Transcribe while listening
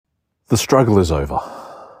The struggle is over.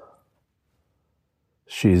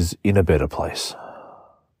 She's in a better place.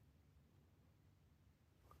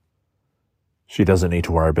 She doesn't need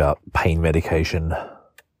to worry about pain medication,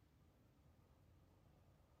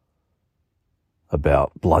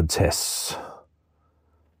 about blood tests,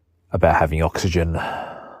 about having oxygen.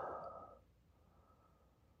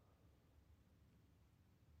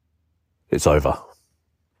 It's over.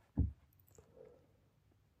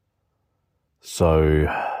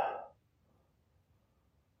 So,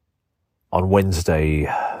 on Wednesday,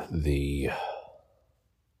 the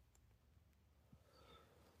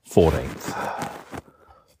 14th,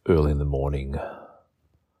 early in the morning,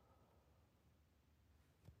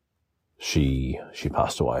 she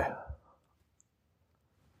passed away.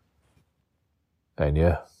 And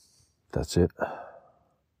yeah, that's it.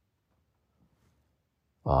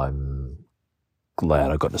 I'm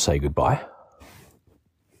glad I got to say goodbye.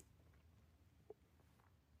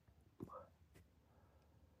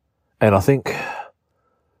 And I think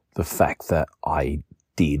the fact that I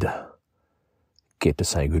did get to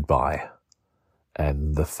say goodbye,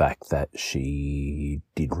 and the fact that she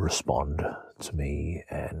did respond to me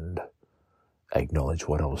and acknowledge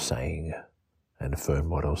what I was saying and affirm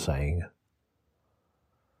what I was saying,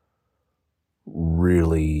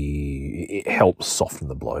 really, it helps soften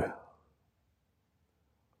the blow.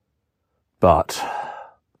 But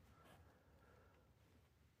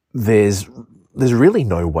there's really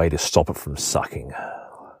no way to stop it from sucking,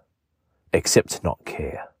 except to not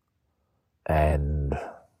care. And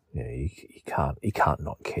you know, you can't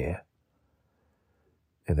not care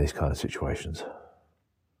in these kind of situations.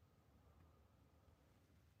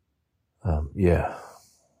 Yeah.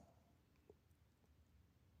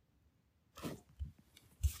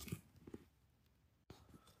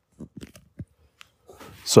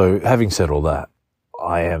 So, having said all that,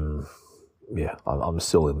 I'm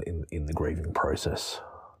still in the grieving process.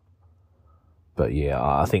 But yeah,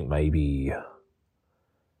 I think maybe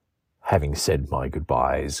having said my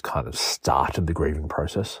goodbyes kind of started the grieving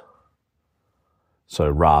process. So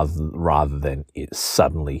rather than it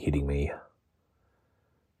suddenly hitting me,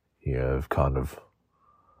 you know, I've kind of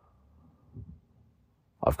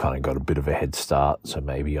got a bit of a head start. So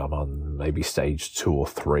maybe I'm on stage 2 or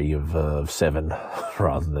 3 of 7,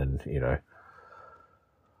 rather than, you know,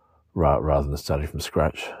 rather than starting from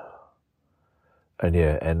scratch. And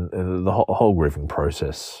yeah, and the whole grieving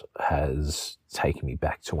process has taken me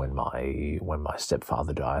back to when my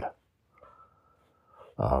stepfather died.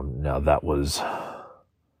 Now that was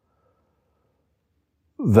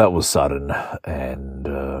sudden and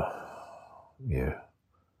yeah,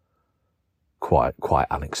 quite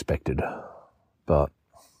unexpected, but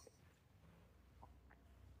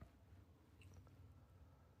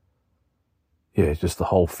yeah, just the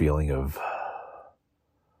whole feeling of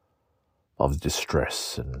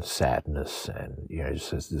distress and sadness, and you know,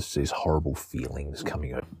 just these horrible feelings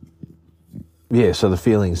coming up. Yeah, so the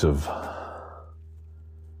feelings of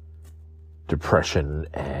depression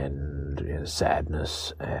and, you know,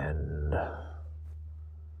 sadness and,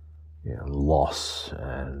 you know, loss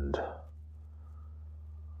and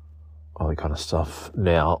all that kind of stuff.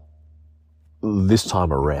 Now, this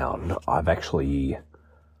time around, I've actually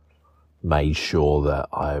made sure that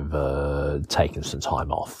I've taken some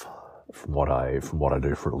time off from what I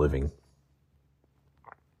do for a living.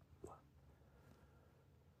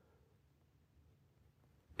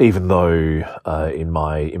 Even though in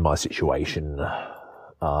my situation, you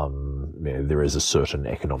know, there is a certain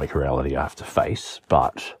economic reality I have to face,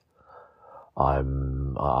 but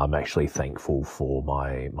I'm actually thankful for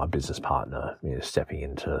my business partner, you know, stepping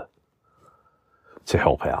in to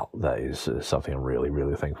help out. That is something I'm really,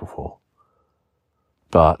 really thankful for.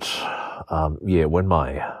 But yeah, when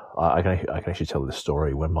I can actually tell this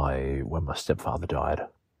story. When my stepfather died,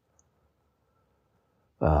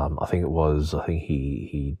 I think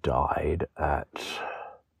he died at,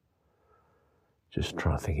 just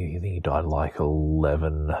trying to think, I think he died like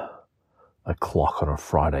 11 o'clock on a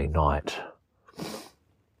Friday night.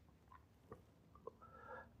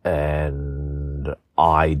 And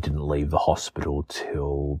I didn't leave the hospital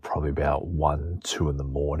till probably about 1, 2 in the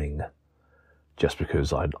morning, just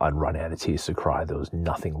because I'd run out of tears to cry. There was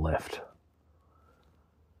nothing left.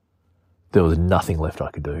 There was nothing left I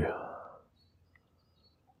could do.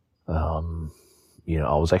 You know,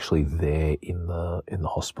 I was actually there in the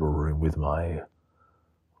hospital room with my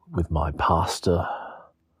pastor,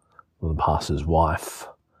 with the pastor's wife,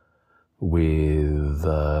 with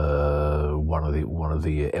one of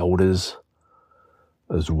the elders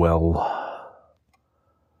as well.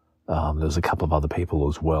 There was a couple of other people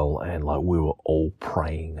as well, and like we were all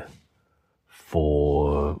praying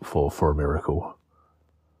for a miracle.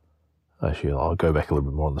 Actually, I'll go back a little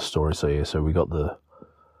bit more on the story. So yeah, so we got the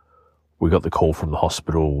call from the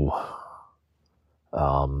hospital,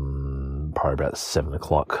 probably about 7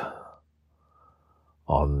 o'clock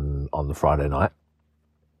on the Friday night,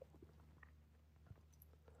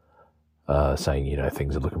 saying, you know,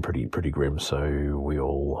 things are looking pretty grim. So we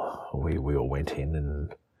all went in,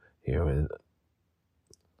 and you know,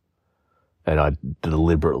 and I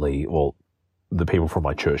deliberately, well, the people from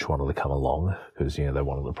my church wanted to come along because, you know, they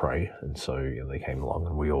wanted to pray, and so, you know, they came along,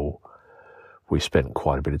 and we spent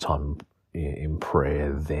quite a bit of time in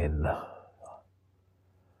prayer. Then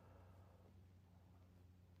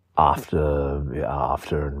after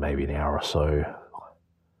maybe an hour or so,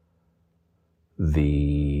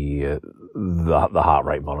 the heart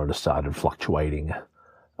rate monitor started fluctuating.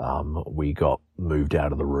 We got moved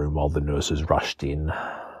out of the room while the nurses rushed in.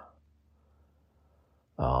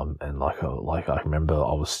 And like I remember,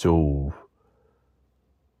 I was still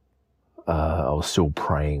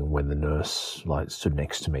praying when the nurse stood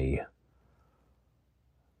next to me,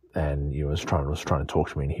 and you know, was trying to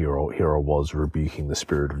talk to me, and here I was rebuking the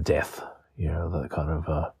spirit of death. You know, that kind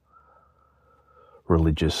of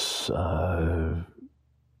religious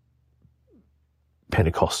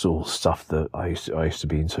Pentecostal stuff that I used to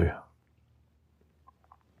be into.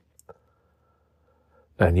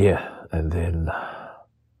 And yeah, and then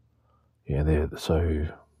so I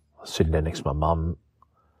was sitting there next to my mum.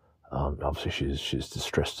 Obviously she's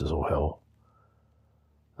distressed as all hell.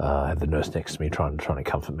 I had the nurse next to me trying to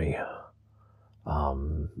comfort me.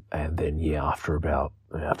 And then after a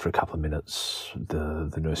couple of minutes, the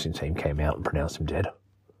nursing team came out and pronounced him dead.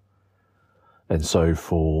 And so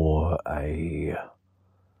for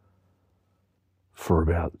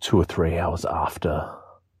about 2 or 3 hours after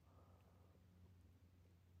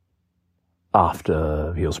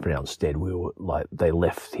he was pronounced dead, we were they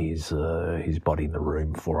left his body in the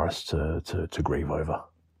room for us to grieve over.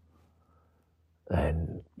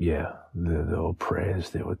 And yeah, there were prayers,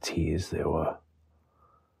 there were tears, there were,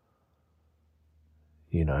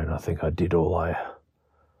 you know, and I think I did all I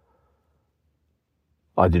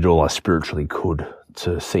spiritually could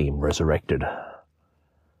to see him resurrected.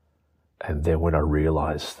 And then when I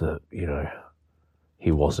realized that, you know,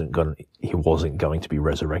 he wasn't going to be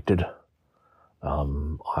resurrected,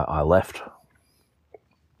 I left.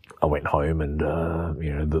 I went home, and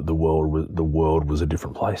you know, the world was a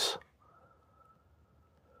different place.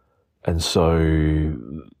 And so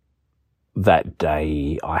that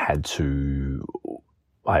day I had to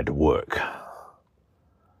work,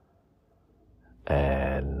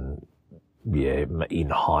 and yeah, in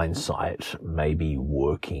hindsight, maybe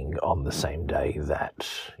working on the same day that,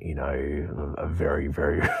 you know, a very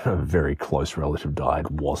very close relative died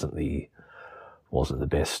wasn't the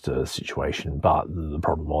best situation. But the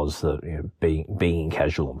problem was that, you know, being in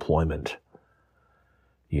casual employment,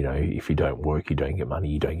 you know, if you don't work, you don't get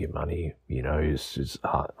money. You know, it's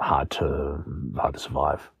hard to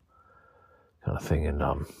survive, kind of thing. And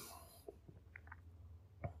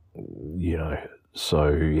you know, so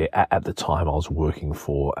yeah, at the time I was working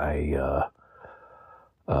for a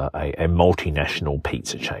multinational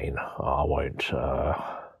pizza chain. I won't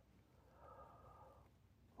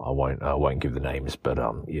give the names, but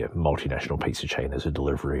yeah, multinational pizza chain as a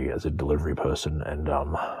delivery person. And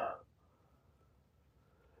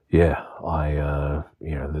yeah,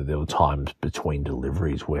 you know, there were times between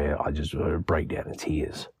deliveries where I just break down in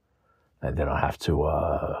tears, and then I have to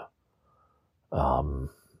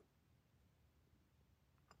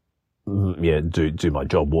do my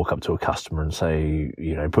job, walk up to a customer and say,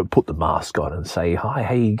 you know, put the mask on and say, "Hi,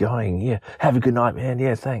 how you going? Yeah, have a good night, man.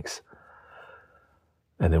 Yeah, thanks."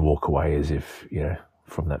 And then walk away as if, you know,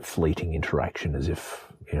 from that fleeting interaction, as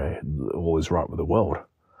if, you know, all is right with the world.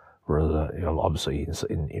 Whereas, you know, obviously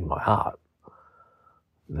in my heart,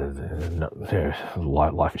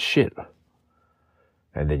 life is shit.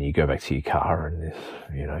 And then you go back to your car, and,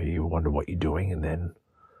 you know, you wonder what you're doing, and then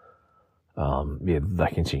yeah,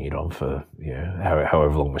 that continued on for, you know,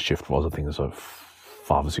 however long the shift was. I think it was like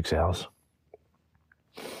 5 or 6 hours.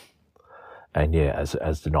 And yeah,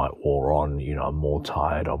 as the night wore on, you know, I'm more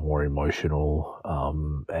tired, I'm more emotional,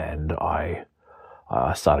 and I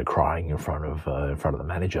started crying in front of the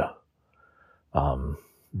manager,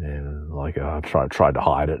 and like I tried to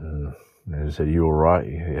hide it, and he said, "You all right?"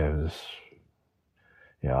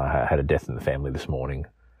 Yeah, I had a death in the family this morning,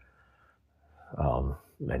 and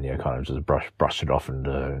yeah, kind of just brushed it off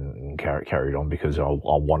and carried on, because I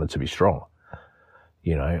wanted to be strong.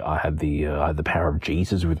 You know, I had the power of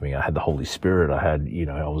Jesus with me. I had the Holy Spirit. I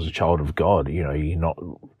was a child of God. You know,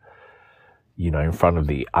 in front of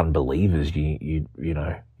the unbelievers, you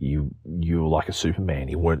were like a Superman.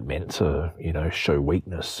 You weren't meant to, show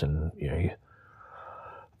weakness and,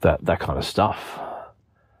 that kind of stuff.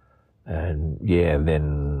 And yeah,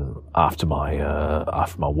 then after my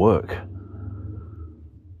work,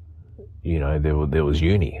 there was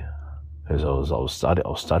uni, because I was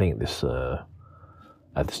studying this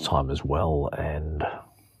at this time as well, and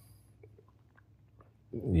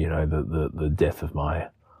the death of my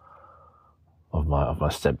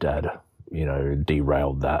stepdad,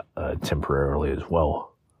 derailed that temporarily as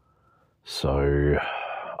well. So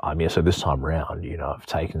so this time round, I've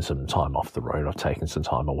taken some time off the road. I've taken some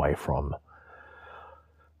time away from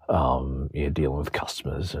dealing with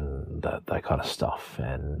customers and that kind of stuff,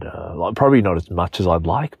 and probably not as much as I'd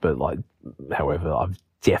like, but however, I've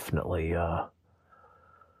definitely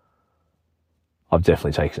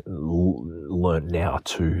learned now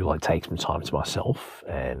to take some time to myself.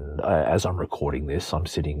 And as I'm recording this, I'm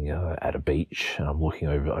sitting at a beach and I'm looking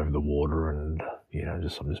over the water, and I'm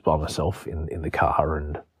just by myself in the car,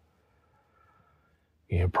 and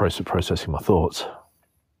processing my thoughts.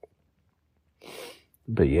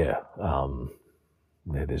 But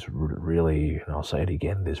there's really, and I'll say it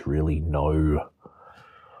again, there's really no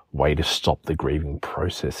way to stop the grieving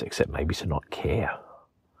process except maybe to not care.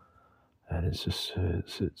 And it's just,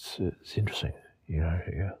 it's interesting,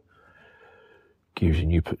 gives you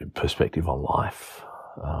new perspective on life.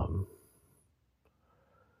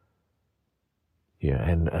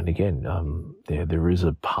 And again, there is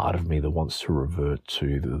a part of me that wants to revert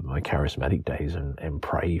to my charismatic days and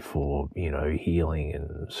pray for, healing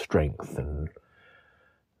and strength and,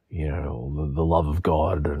 the love of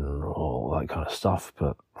God and all that kind of stuff.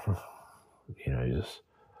 But,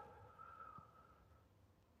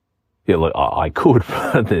 look, I could,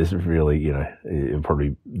 but there's really,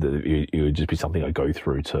 it would just be something I go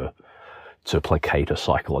through to placate a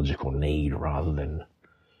psychological need rather than,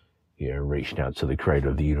 reaching out to the creator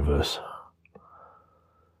of the universe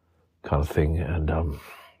kind of thing. And,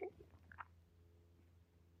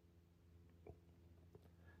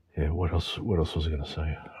 what else was I going to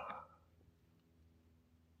say?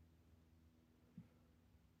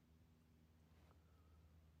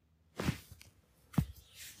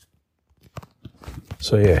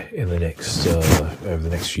 So in the next over the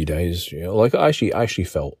next few days, I actually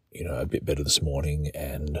felt a bit better this morning,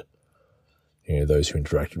 and those who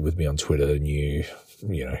interacted with me on Twitter knew,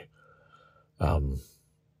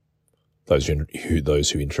 those who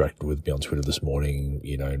interacted with me on Twitter this morning,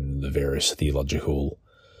 in the various theological,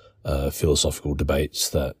 philosophical debates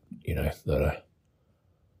that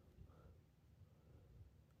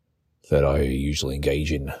I usually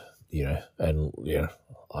engage in, and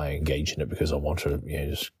I engage in it because I want to,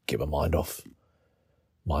 just get my mind off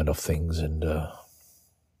things. And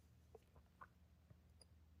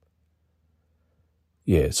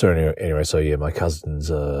So anyway, my cousin's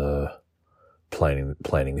planning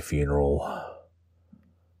the funeral.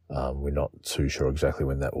 We're not too sure exactly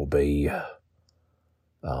when that will be,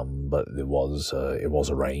 but it was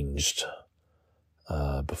arranged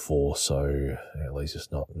before, so at least it's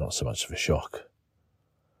not so much of a shock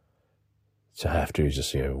to have to.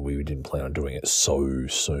 Just we didn't plan on doing it so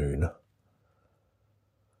soon.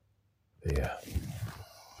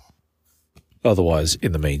 Otherwise,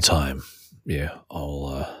 in the meantime,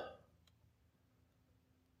 I'll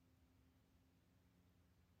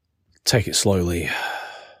take it slowly.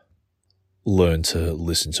 Learn to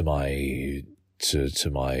listen to my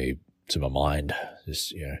mind.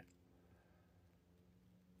 Just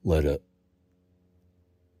let it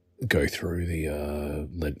go through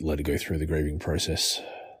let it go through the grieving process.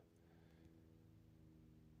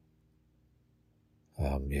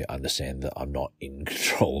 Understand that I'm not in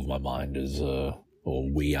control of my mind or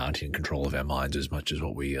we aren't in control of our minds as much as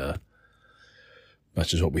what we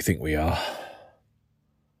think we are.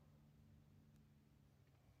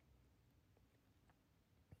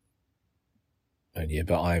 And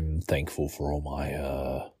but I'm thankful for all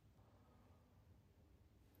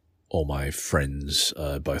my friends,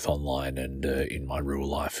 both online and in my real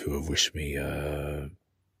life, who have wished me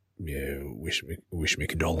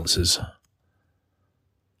condolences.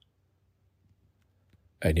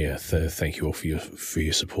 And thank you all for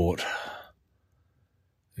your support.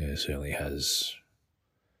 It certainly has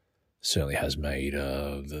made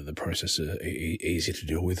the process easier to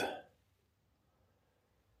deal with.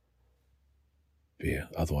 But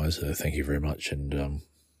otherwise, thank you very much, and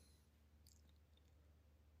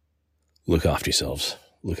look after yourselves.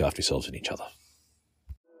 Look after yourselves and each other.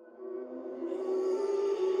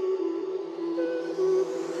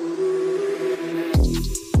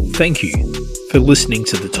 Thank you for listening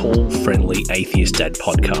to the Tall, Friendly Atheist Dad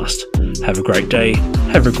podcast. Have a great day,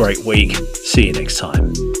 have a great week, see you next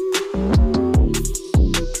time.